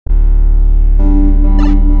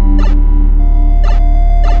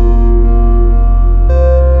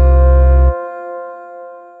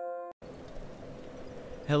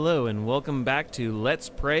welcome back to Let's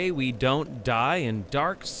Pray We Don't Die in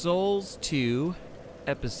Dark Souls 2,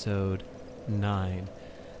 Episode 9.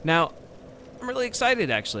 Now, I'm really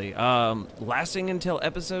excited, actually. Lasting until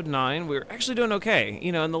Episode 9, we were actually doing okay.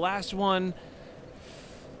 You know, and the last one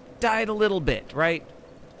died a little bit, right?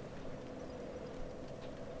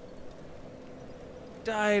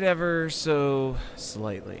 Died ever so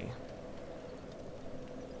slightly.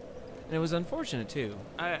 And it was unfortunate, too.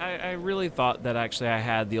 I really thought that actually I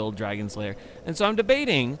had the old Dragon Slayer. And so I'm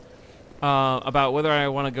debating about whether I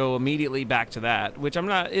want to go immediately back to that, which I'm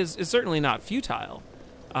not, is certainly not futile.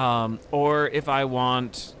 Or if I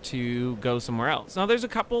want to go somewhere else. Now, there's a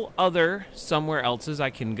couple other somewhere else's I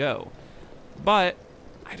can go. But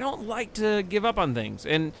I don't like to give up on things.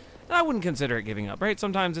 And I wouldn't consider it giving up, right?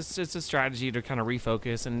 Sometimes it's a strategy to kind of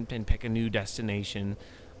refocus and pick a new destination.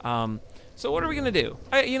 So what are we going to do?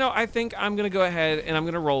 I think I'm going to go ahead and I'm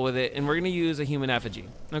going to roll with it, and we're going to use a human effigy,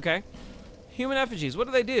 okay? Human effigies,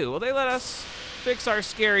 what do? Well, they let us fix our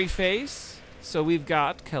scary face. So we've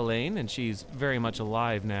got Kalain, and she's very much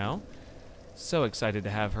alive now. So excited to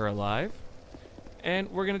have her alive. And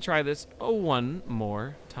we're going to try this one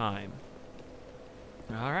more time.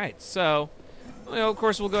 All right, so, of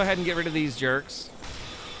course, we'll go ahead and get rid of these jerks.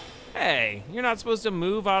 Hey, you're not supposed to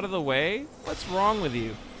move out of the way? What's wrong with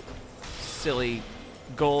you? Silly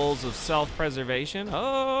goals of self-preservation.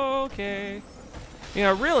 Okay. You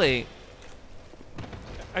know, really,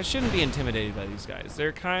 I shouldn't be intimidated by these guys.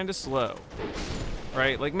 They're kind of slow,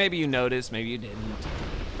 right? Like, maybe you noticed, maybe you didn't.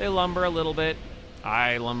 They lumber a little bit.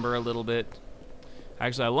 I lumber a little bit.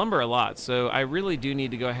 Actually, I lumber a lot, so I really do need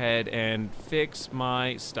to go ahead and fix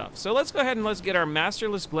my stuff. So let's go ahead and let's get our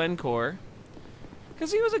Masterless Glencore,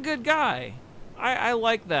 because he was a good guy. I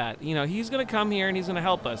like that. You know, he's going to come here and he's going to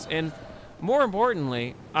help us. And more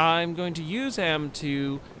importantly, I'm going to use him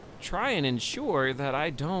to try and ensure that I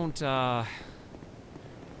don't,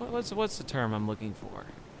 what's the term I'm looking for?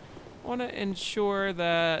 I want to ensure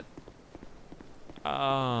that,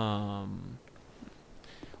 well,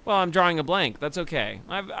 I'm drawing a blank. That's okay.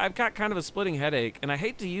 I've got kind of a splitting headache, and I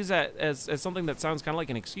hate to use that as something that sounds kind of like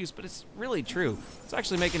an excuse, but it's really true. It's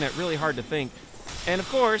actually making it really hard to think. And of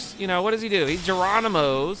course, you know, what does he do? He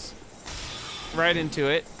Geronimo's right into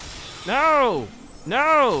it. No!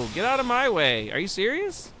 No! Get out of my way. Are you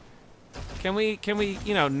serious? Can we,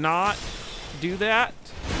 you know, not do that?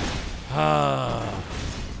 Alright,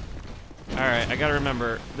 I gotta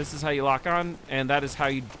remember, this is how you lock on, and that is how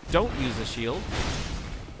you don't use a shield.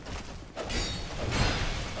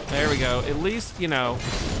 There we go. At least, you know,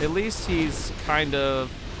 at least he's kind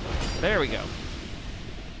of... There we go.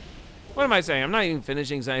 What am I saying? I'm not even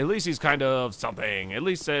finishing saying, at least he's kind of something. At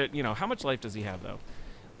least, you know, how much life does he have, though?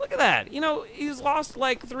 Look at that. You know, he's lost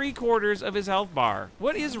like 3/4 of his health bar.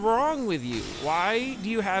 What is wrong with you? Why do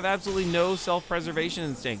you have absolutely no self-preservation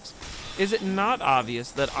instincts? Is it not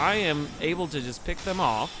obvious that I am able to just pick them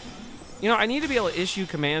off? You know, I need to be able to issue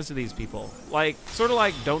commands to these people. Like, sort of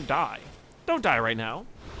like, don't die. Don't die right now.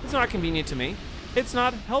 It's not convenient to me. It's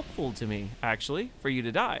not helpful to me, actually, for you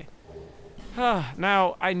to die.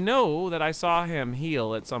 Now, I know that I saw him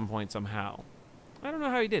heal at some point somehow. I don't know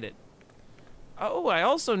how he did it. Oh, I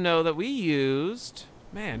also know that we used...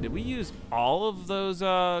 Man, did we use all of those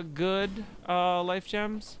good life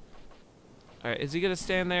gems? Alright, is he going to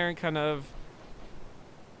stand there and kind of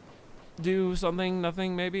do something,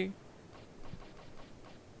 nothing, maybe?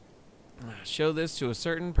 Show this to a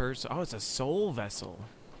certain person. Oh, it's a soul vessel.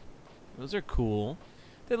 Those are cool.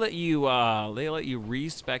 They let you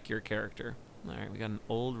respec your character. Alright, we got an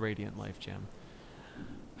old Radiant life gem.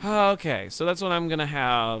 Okay, so that's what I'm gonna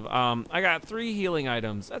have. I got 3 healing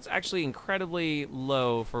items. That's actually incredibly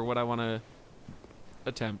low for what I want to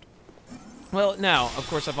attempt. Well, now, of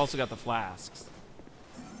course, I've also got the flasks.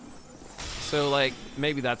 So, like,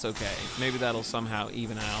 maybe that's okay. Maybe that'll somehow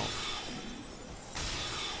even out.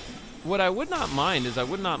 What I would not mind is I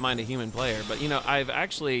would not mind a human player, but, you know,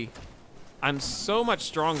 I'm so much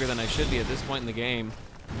stronger than I should be at this point in the game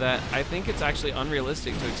that I think it's actually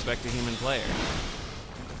unrealistic to expect a human player.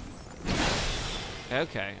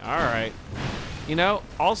 Okay, all right. You know,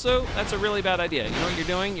 also, that's a really bad idea. You know what you're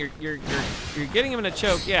doing? You're getting him in a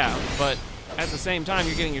choke, yeah, but at the same time,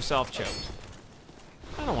 you're getting yourself choked.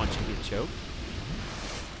 I don't want you to get choked.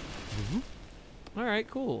 All right,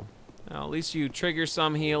 cool. Now, at least you trigger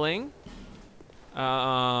some healing.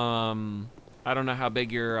 I don't know how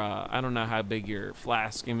big your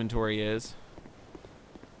flask inventory is.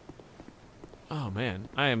 Oh man,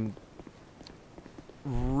 I am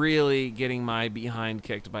really getting my behind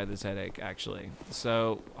kicked by this headache, actually.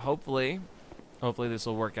 So hopefully this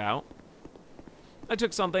will work out. I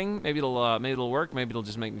took something. Maybe it'll work. Maybe it'll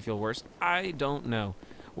just make me feel worse. I don't know.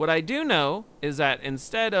 What I do know is that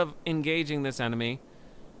instead of engaging this enemy,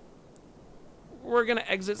 we're gonna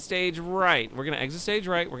exit stage right. We're gonna exit stage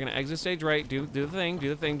right. We're gonna exit stage right. Do the thing. Do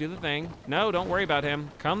the thing. Do the thing. No, don't worry about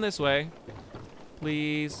him. Come this way,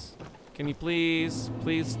 please. Can you please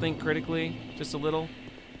think critically, just a little?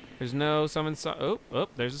 There's no summon sign. Oh,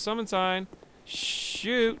 there's a summon sign.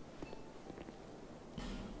 Shoot.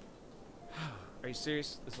 Are you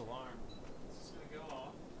serious? This alarm. This is gonna go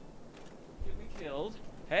off. Get me killed.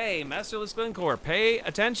 Hey, Masterless Glencore, pay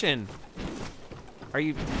attention. Are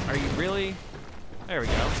you really? There we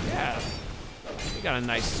go. Yeah. We got a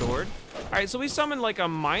nice sword. All right, so we summoned like a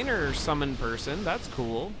minor summon person. That's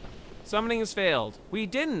cool. Summoning has failed. We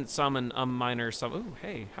didn't summon a minor summon. Ooh,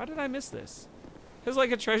 hey, how did I miss this? There's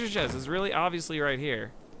like a treasure chest. It's really obviously right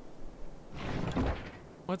here.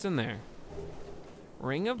 What's in there?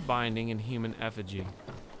 Ring of Binding and Human Effigy.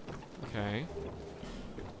 Okay.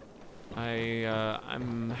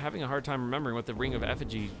 I'm having a hard time remembering what the Ring of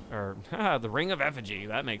Effigy, or the Ring of Effigy.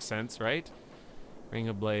 That makes sense, right? Ring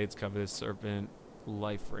of Blades, Covetous Serpent,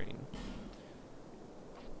 Life Ring.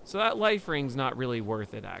 So that life ring's not really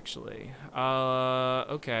worth it, actually.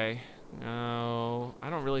 Okay. No, I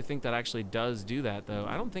don't really think that actually does do that, though.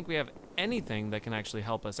 I don't think we have anything that can actually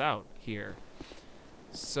help us out here.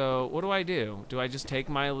 So what do? Do I just take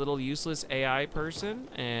my little useless AI person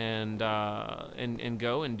and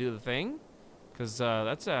go and do the thing? Because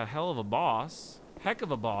that's a hell of a boss. Heck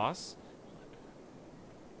of a boss.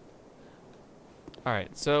 All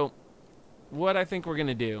right, so what I think we're going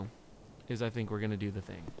to do is I think we're going to do the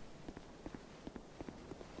thing.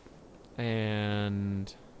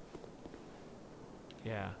 And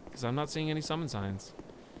yeah, because I'm not seeing any summon signs.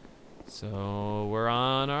 So we're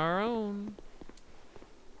on our own.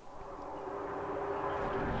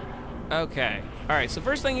 Okay. All right, so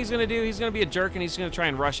first thing he's going to do, he's going to be a jerk and he's going to try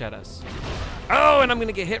and rush at us. Oh, and I'm going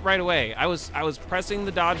to get hit right away. I was pressing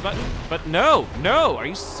the dodge button, but no. Are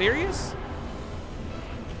you serious?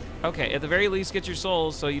 Okay, at the very least, get your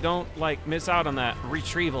souls so you don't, like, miss out on that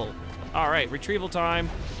retrieval. All right, retrieval time.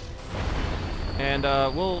 And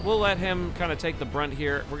we'll let him kind of take the brunt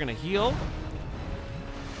here. We're going to heal.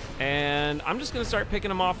 And I'm just going to start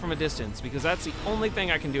picking him off from a distance because that's the only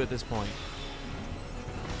thing I can do at this point.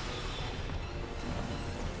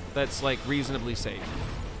 That's, like, reasonably safe.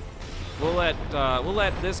 We'll let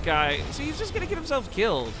this guy... See, he's just going to get himself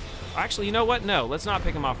killed. Actually, you know what? No, let's not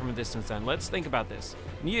pick him off from a distance then. Let's think about this.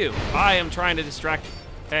 You, I am trying to distract you.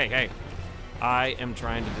 Hey. I am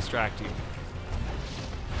trying to distract you.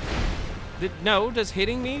 No, does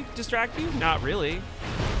hitting me distract you? Not really.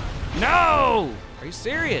 No! Are you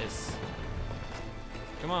serious?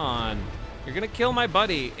 Come on. You're gonna kill my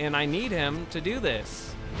buddy, and I need him to do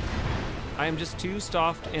this. I am just too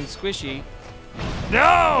soft and squishy.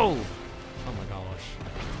 No! Oh my gosh.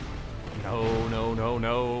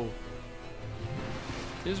 No.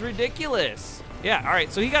 This is ridiculous. Yeah, all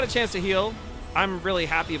right, so he got a chance to heal. I'm really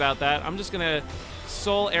happy about that. I'm just gonna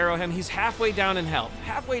soul arrow him. He's halfway down in health.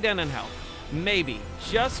 Maybe,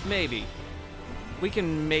 just maybe, we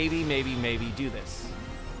can maybe do this.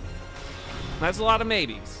 That's a lot of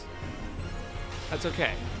maybes. That's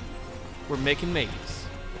okay. We're making maybes.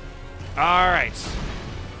 All right,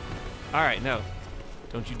 no.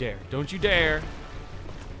 Don't you dare.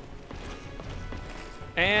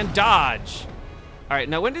 And dodge. All right,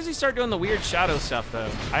 now when does he start doing the weird shadow stuff, though?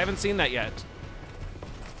 I haven't seen that yet.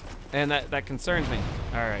 And that concerns me.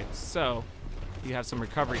 All right, so you have some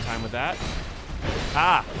recovery time with that.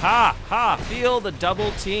 Ha! Feel the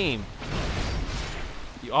double team.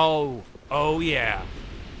 Oh yeah.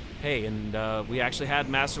 Hey, and we actually had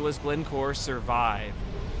Masterless Glencore survive.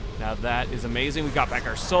 Now that is amazing. We got back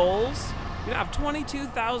our souls. We have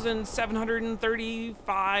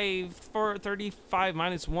 22,735 for 35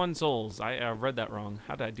 minus 1 souls. I read that wrong.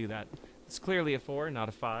 How did I do that? It's clearly a 4, not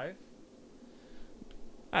a 5.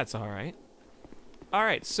 That's all right. All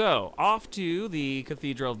right, so off to the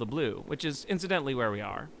Cathedral of the Blue, which is incidentally where we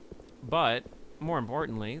are. But more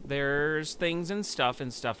importantly, there's things and stuff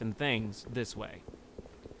and things this way.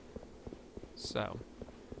 So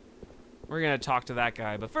we're going to talk to that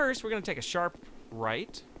guy. But first, we're going to take a sharp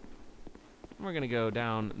right. We're going to go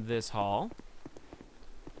down this hall.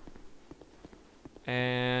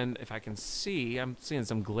 And if I can see, I'm seeing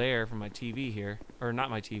some glare from my TV here. Or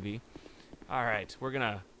not my TV. All right, we're going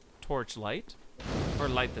to torch light. Or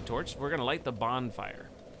light the torch. We're going to light the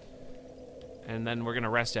bonfire. And then we're going to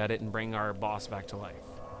rest at it and bring our boss back to life.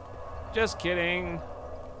 Just kidding.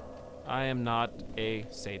 I am not a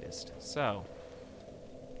sadist. So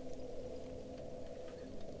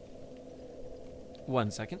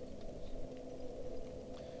 1 second.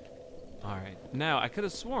 Alright, now I could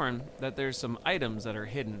have sworn that there's some items that are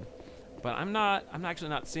hidden, but I'm actually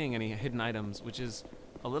not seeing any hidden items, which is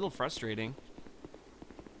a little frustrating.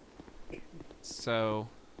 So,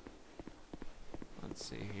 let's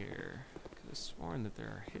see here. I could have sworn that there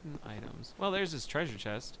are hidden items. Well, there's this treasure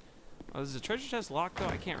chest. Oh, is the treasure chest locked though?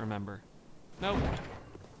 I can't remember. Nope.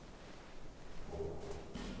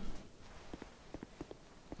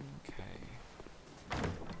 Okay.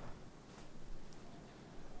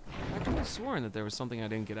 I could have sworn that there was something I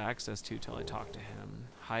didn't get access to till I talked to him.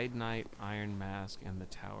 Hide Knight, Iron Mask, and the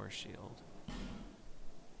Tower Shield.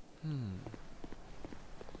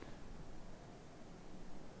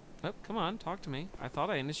 Oh, come on, talk to me. I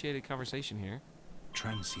thought I initiated conversation here.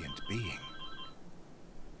 Transient being.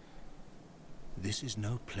 This is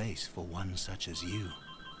no place for one such as you.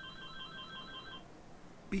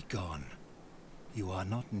 Be gone. You are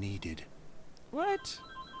not needed. What?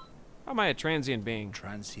 How am I a transient being?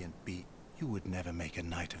 Transient be... You would never make a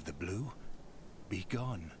Knight of the Blue. Be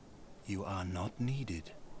gone. You are not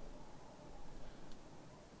needed.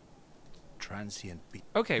 Transient be...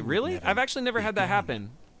 Okay, really? I've actually never had that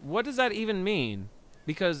happen. What does that even mean?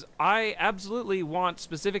 Because I absolutely want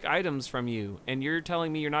specific items from you, and you're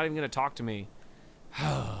telling me you're not even going to talk to me.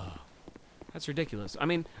 That's ridiculous. I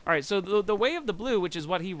mean, all right, so the Way of the Blue, which is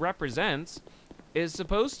what he represents, is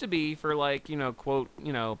supposed to be for, like, you know, quote,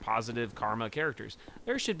 you know, positive karma characters.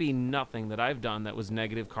 There should be nothing that I've done that was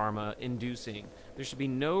negative karma inducing. There should be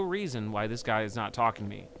no reason why this guy is not talking to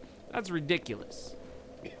me. That's ridiculous.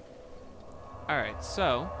 All right,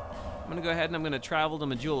 so I'm going to go ahead and I'm going to travel to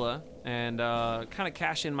Majula and kind of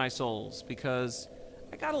cash in my souls, because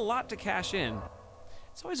I got a lot to cash in.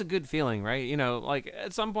 It's always a good feeling, right? You know, like,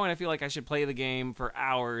 at some point I feel like I should play the game for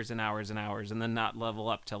hours and hours and hours and then not level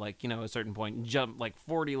up to, like, you know, a certain point and jump, like,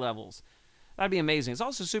 40 levels. That'd be amazing. It's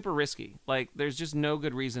also super risky. Like, there's just no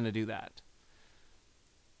good reason to do that.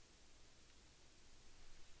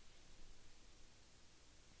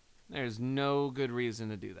 There's no good reason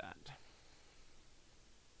to do that.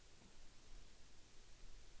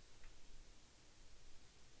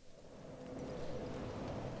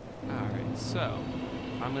 Alright, so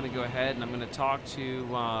I'm going to go ahead and I'm going to talk to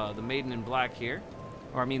the Maiden in Black here.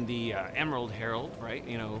 Or, I mean, the Emerald Herald, right?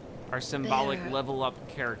 You know, our symbolic level up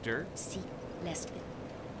character.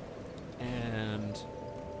 And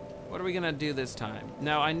what are we going to do this time?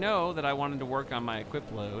 Now, I know that I wanted to work on my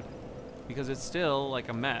equip load because it's still, like,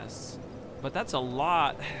 a mess. But that's a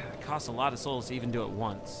lot. It costs a lot of souls to even do it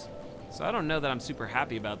once. So I don't know that I'm super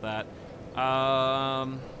happy about that.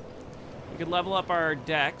 We could level up our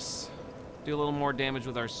dex, do a little more damage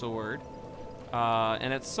with our sword.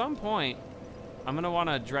 And at some point, I'm going to want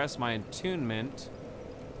to address my attunement.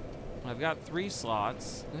 I've got 3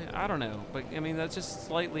 slots. I don't know, but I mean, that just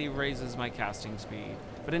slightly raises my casting speed.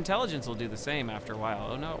 But intelligence will do the same after a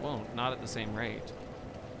while. Oh, no, it won't. Not at the same rate.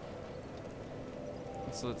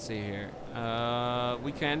 So let's see here.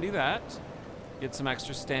 We can do that. Get some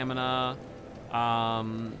extra stamina.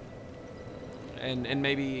 And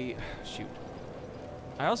maybe... Shoot.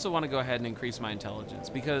 I also want to go ahead and increase my intelligence,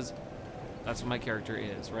 because that's what my character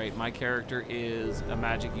is, right? My character is a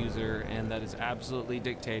magic user, and that is absolutely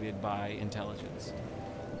dictated by intelligence.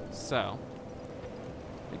 So,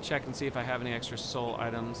 let me check and see if I have any extra soul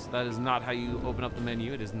items. That is not how you open up the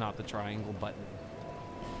menu. It is not the triangle button.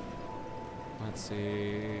 Let's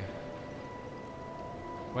see.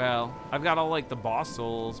 Well, I've got all, like, the boss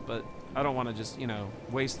souls, but I don't want to just, you know,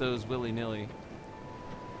 waste those willy-nilly.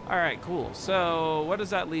 Alright, cool. So, what does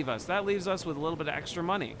that leave us? That leaves us with a little bit of extra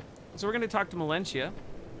money. So we're going to talk to Melentia.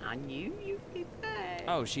 I knew you'd be back.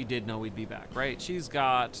 Oh, she did know we'd be back, right? She's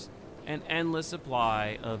got an endless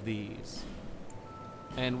supply of these.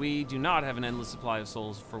 And we do not have an endless supply of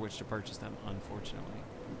souls for which to purchase them, unfortunately.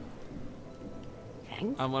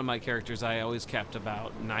 Thanks. On one of my characters, I always kept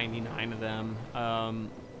about 99 of them.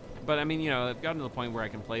 But, I mean, you know, I've gotten to the point where I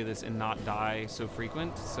can play this and not die so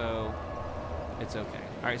frequent, so it's okay.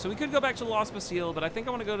 All right, so we could go back to Lost Bastille, but I think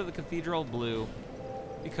I want to go to the Cathedral of Blue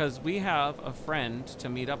because we have a friend to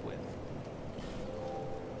meet up with.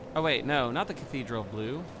 Oh, wait, no, not the Cathedral of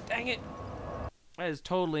Blue. Dang it! That is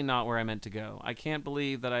totally not where I meant to go. I can't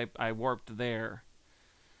believe that I warped there.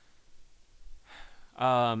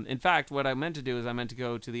 In fact, what I meant to do is I meant to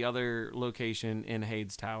go to the other location in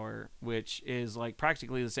Hades Tower, which is like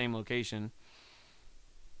practically the same location.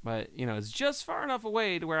 But, you know, it's just far enough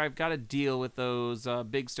away to where I've got to deal with those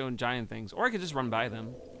big stone giant things. Or I could just run by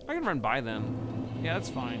them. I can run by them. Yeah, that's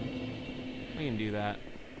fine. We can do that.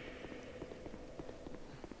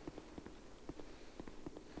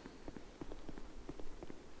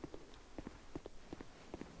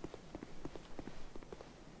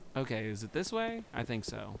 Okay, is it this way? I think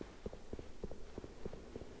so.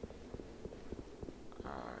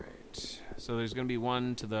 Alright. So there's going to be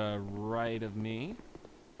one to the right of me.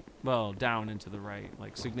 Well, down and to the right.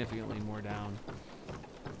 Like, significantly more down.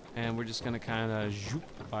 And we're just going to kind of zoop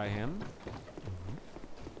by him.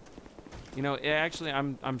 You know, actually,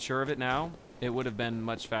 I'm sure of it now. It would have been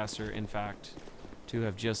much faster, in fact, to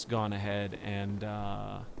have just gone ahead and...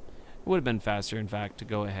 it would have been faster, in fact, to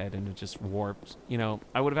go ahead and it just warped. You know,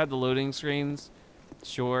 I would have had the loading screens,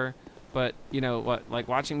 sure, but you know what? Like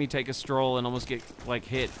watching me take a stroll and almost get like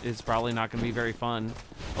hit is probably not going to be very fun.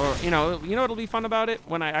 Or you know what'll be fun about it?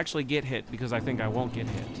 When I actually get hit, because I think I won't get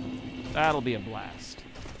hit. That'll be a blast.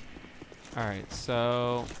 All right,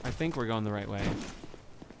 so I think we're going the right way.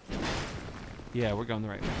 Yeah, we're going the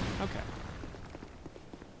right way. Okay.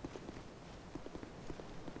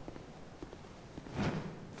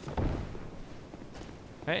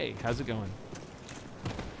 Hey, how's it going?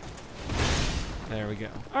 There we go.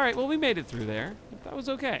 All right, well, we made it through there. That was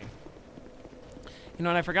okay. You know,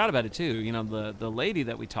 and I forgot about it, too. You know, the lady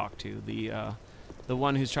that we talked to, the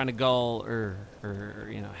one who's trying to gull or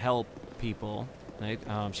you know, help people, right?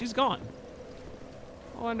 She's gone.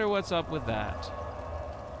 I wonder what's up with that.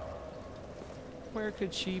 Where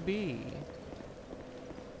could she be?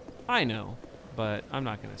 I know, but I'm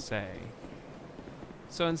not going to say.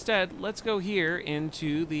 So instead, let's go here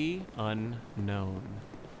into the unknown.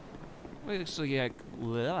 Looks like,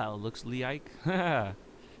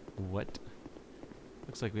 what?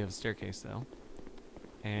 Looks like we have a staircase, though.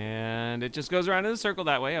 And it just goes around in a circle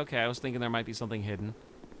that way. Okay, I was thinking there might be something hidden.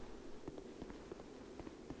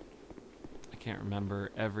 I can't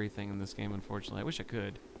remember everything in this game, unfortunately. I wish I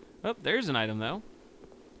could. Oh, there's an item, though.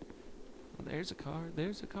 There's a car,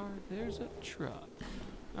 there's a car, there's a truck.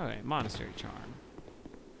 Okay, monastery charm.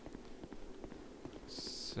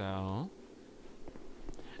 So...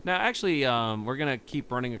 Now, actually, we're going to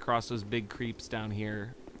keep running across those big creeps down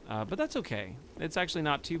here. But that's okay. It's actually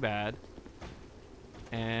not too bad.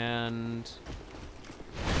 And...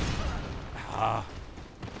 Ah!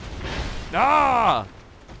 Ah!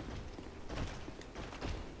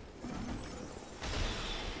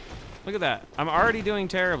 Look at that. I'm already doing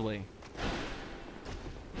terribly.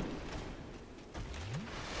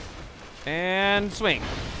 And swing.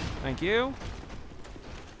 Thank you.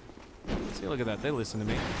 See, look at that. They listen to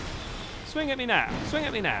me. Swing at me now. Swing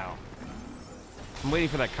at me now. I'm waiting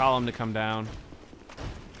for that column to come down.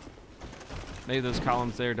 Maybe those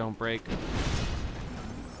columns there don't break.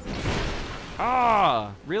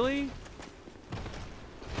 Ah, really?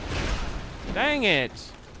 Dang it.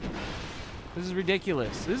 This is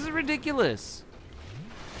ridiculous. This is ridiculous.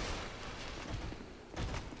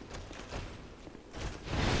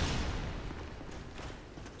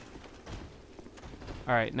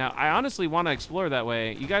 All right, now I honestly want to explore that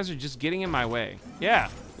way. You guys are just getting in my way. Yeah,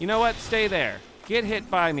 you know what? Stay there. Get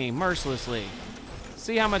hit by me mercilessly.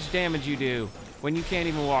 See how much damage you do when you can't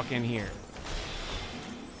even walk in here.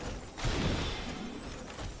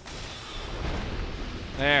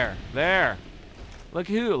 There, there. Look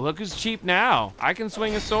who's cheap now. I can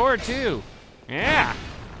swing a sword too. Yeah.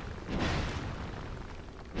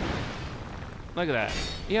 Look at that.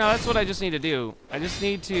 You know, that's what I just need to do. I just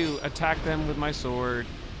need to attack them with my sword,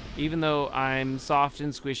 even though I'm soft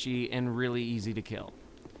and squishy and really easy to kill.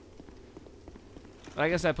 But I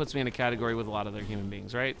guess that puts me in a category with a lot of other human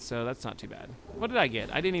beings, right? So that's not too bad. What did I get?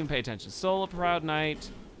 I didn't even pay attention. Soul of Proud Knight,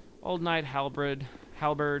 Old Knight Halberd.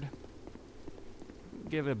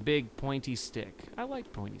 Give it a big pointy stick. I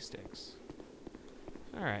like pointy sticks.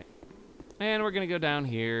 All right. And we're going to go down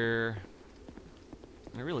here.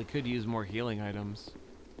 I really could use more healing items.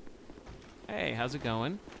 Hey, how's it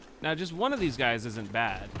going? Now, just one of these guys isn't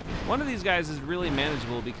bad. One of these guys is really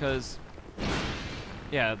manageable because,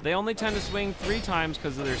 yeah, they only tend to swing 3 times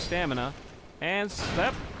because of their stamina. And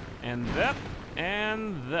step, and that,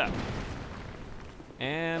 and that.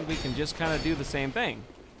 And we can just kind of do the same thing.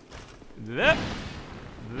 That,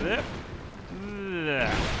 that,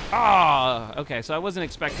 that. Ah, okay, so I wasn't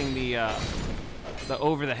expecting the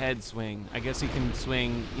over-the-head swing. I guess he can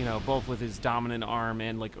swing, you know, both with his dominant arm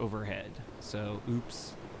and, like, overhead. So,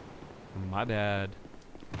 oops. My bad.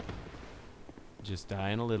 Just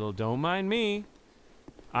dying a little. Don't mind me.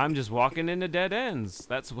 I'm just walking into dead ends.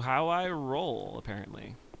 That's how I roll,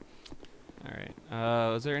 apparently. All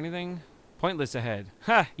right. Is there anything? Pointless ahead.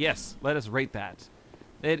 Ha! Yes. Let us rate that.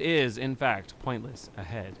 It is, in fact, pointless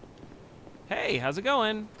ahead. Hey, how's it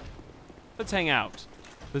going? Let's hang out.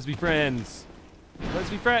 Let's be friends. Let's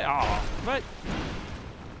be friends. Aw, what?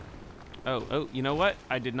 Oh, you know what?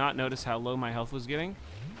 I did not notice how low my health was getting.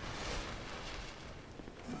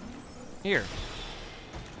 Here.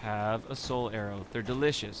 have a soul arrow. They're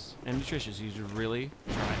delicious and nutritious. You should really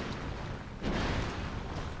try it.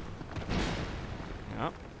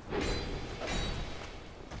 Yep.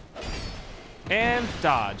 And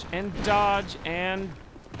dodge, and dodge, and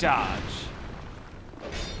dodge.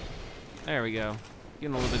 There we go.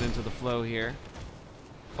 Getting a little bit into the flow here.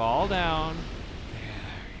 Fall down. There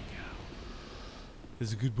you go. This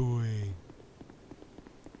is a good boy.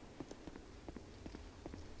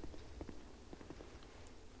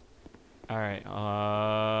 All right.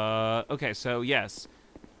 Okay, so yes,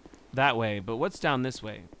 that way. But what's down this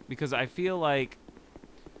way? Because I feel like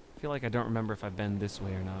I don't remember if I've been this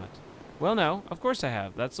way or not. Well, no, of course I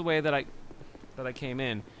have. That's the way that I came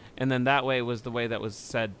in, and then that way was the way that was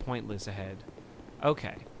said pointless ahead.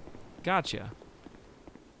 Okay, gotcha.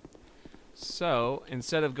 So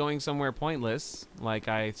instead of going somewhere pointless, like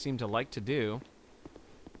I seem to like to do,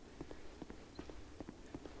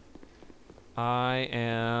 I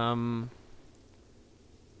am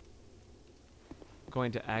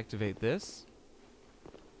going to activate this.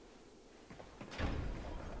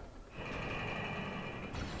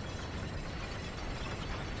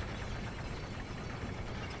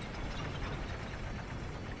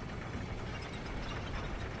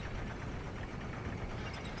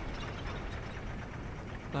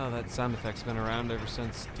 Oh, that sound effect's been around ever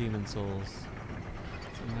since Demon Souls.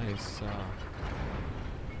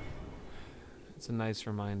 It's a nice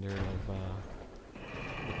reminder of the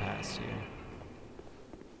past here.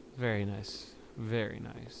 Very nice. Very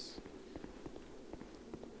nice.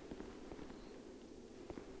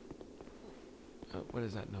 Oh, what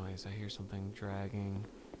is that noise? I hear something dragging.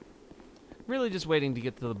 Really just waiting to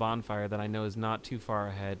get to the bonfire that I know is not too far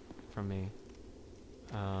ahead from me.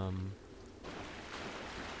 Because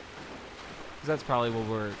that's probably where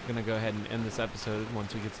we're going to go ahead and end this episode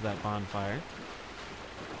once we get to that bonfire.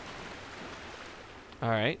 All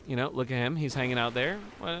right, you know, look at him. He's hanging out there.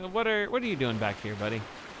 What are you doing back here, buddy?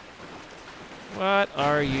 What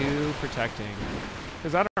are you protecting?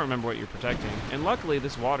 Because I don't remember what you're protecting. And luckily,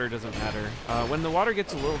 this water doesn't matter. When the water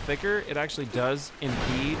gets a little thicker, it actually does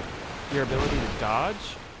impede your ability to dodge.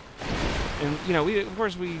 And, you know, of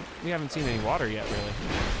course, we haven't seen any water yet, really.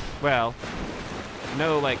 Well,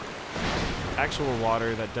 no, like, actual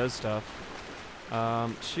water that does stuff.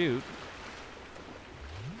 Shoot.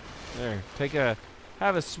 There,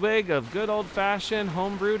 have a swig of good old-fashioned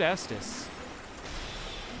homebrewed Estus.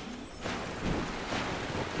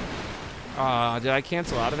 Did I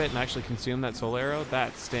cancel out of it and actually consume that soul arrow?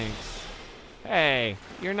 That stinks. Hey,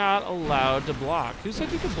 you're not allowed to block. Who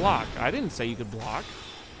said you could block? I didn't say you could block.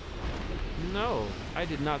 No, I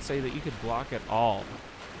did not say that you could block at all.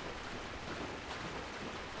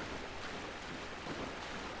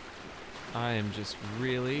 I am just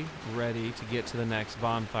really ready to get to the next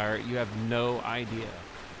bonfire. You have no idea.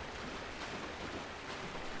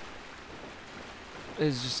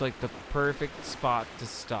 It's just like the perfect spot to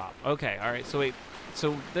stop. Okay, all right, so wait.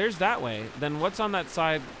 So there's that way. Then what's on that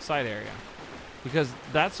side area? Because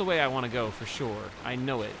that's the way I want to go for sure. I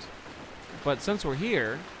know it. But since we're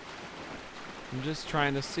here, I'm just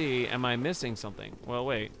trying to see, am I missing something? Well,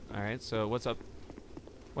 wait. All right, so what's up?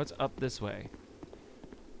 What's up this way?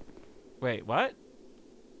 Wait, what?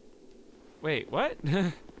 Wait, what?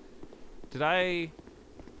 Did I...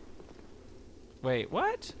 Wait,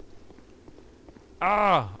 what?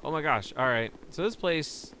 Ah! Oh my gosh. Alright. So this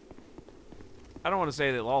place... I don't want to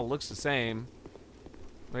say that it all looks the same.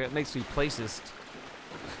 Like, it makes me placist.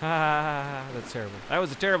 Ha! That's terrible. That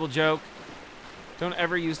was a terrible joke. Don't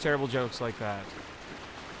ever use terrible jokes like that.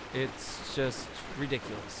 It's just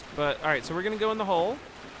ridiculous. But, alright, so we're going to go in the hole.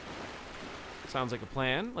 Sounds like a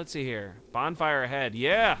plan. Let's see here. Bonfire ahead.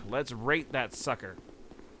 Yeah, let's rate that sucker.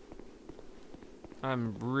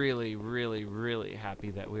 I'm really, really, really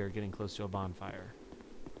happy that we are getting close to a bonfire.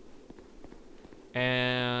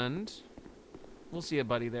 And we'll see a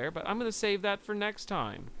buddy there, but I'm going to save that for next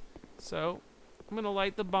time. So I'm going to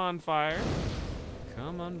light the bonfire.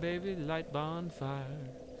 Come on, baby, light bonfire.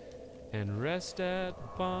 And rest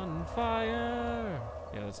at bonfire.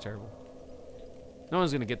 Yeah, that's terrible. No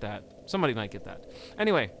one's going to get that. Somebody might get that.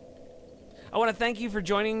 Anyway, I want to thank you for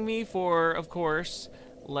joining me for, of course,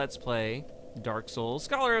 Let's Play Dark Souls,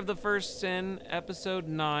 Scholar of the First Sin, Episode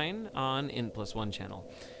 9 on intplusone channel.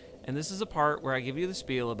 And this is a part where I give you the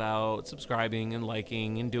spiel about subscribing and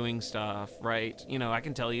liking and doing stuff, right? You know, I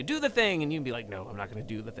can tell you, do the thing, and you can be like, no, I'm not going to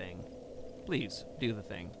do the thing. Please, do the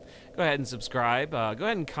thing. Go ahead and subscribe. Go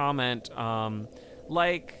ahead and comment,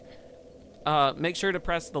 make sure to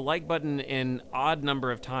press the like button an odd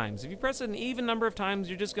number of times. If you press it an even number of times,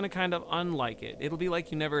 you're just going to kind of unlike it. It'll be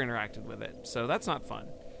like you never interacted with it. So that's not fun.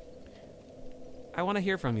 I want to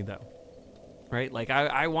hear from you, though. Right? Like,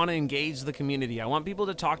 I want to engage the community. I want people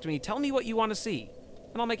to talk to me. Tell me what you want to see,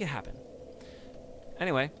 and I'll make it happen.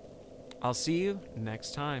 Anyway, I'll see you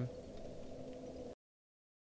next time.